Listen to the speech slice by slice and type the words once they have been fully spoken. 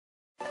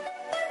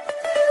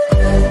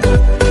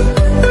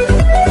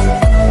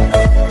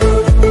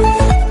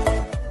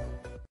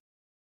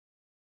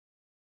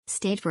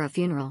stayed for a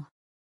funeral.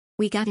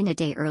 We got in a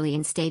day early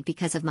and stayed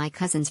because of my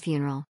cousin's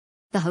funeral.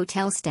 The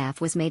hotel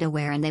staff was made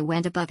aware and they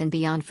went above and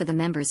beyond for the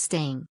members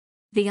staying.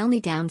 The only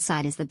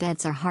downside is the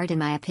beds are hard in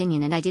my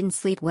opinion and I didn't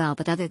sleep well,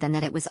 but other than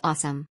that it was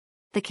awesome.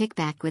 The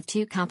kickback with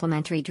 2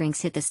 complimentary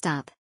drinks hit the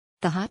stop.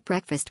 The hot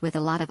breakfast with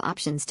a lot of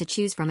options to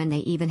choose from, and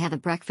they even have a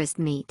breakfast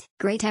meat.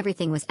 Great,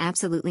 everything was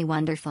absolutely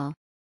wonderful.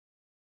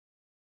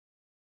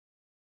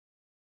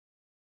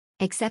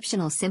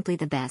 Exceptional, simply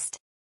the best.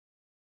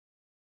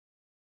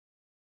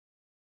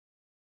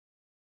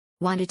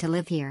 Wanted to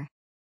live here.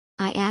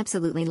 I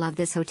absolutely love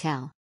this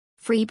hotel.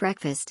 Free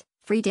breakfast,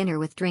 free dinner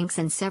with drinks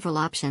and several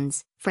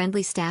options,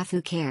 friendly staff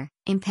who care,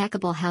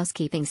 impeccable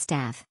housekeeping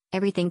staff,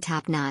 everything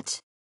top notch.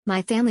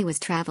 My family was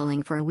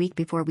traveling for a week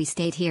before we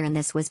stayed here, and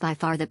this was by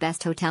far the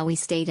best hotel we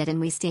stayed at, and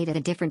we stayed at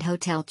a different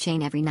hotel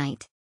chain every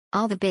night.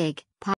 All the big,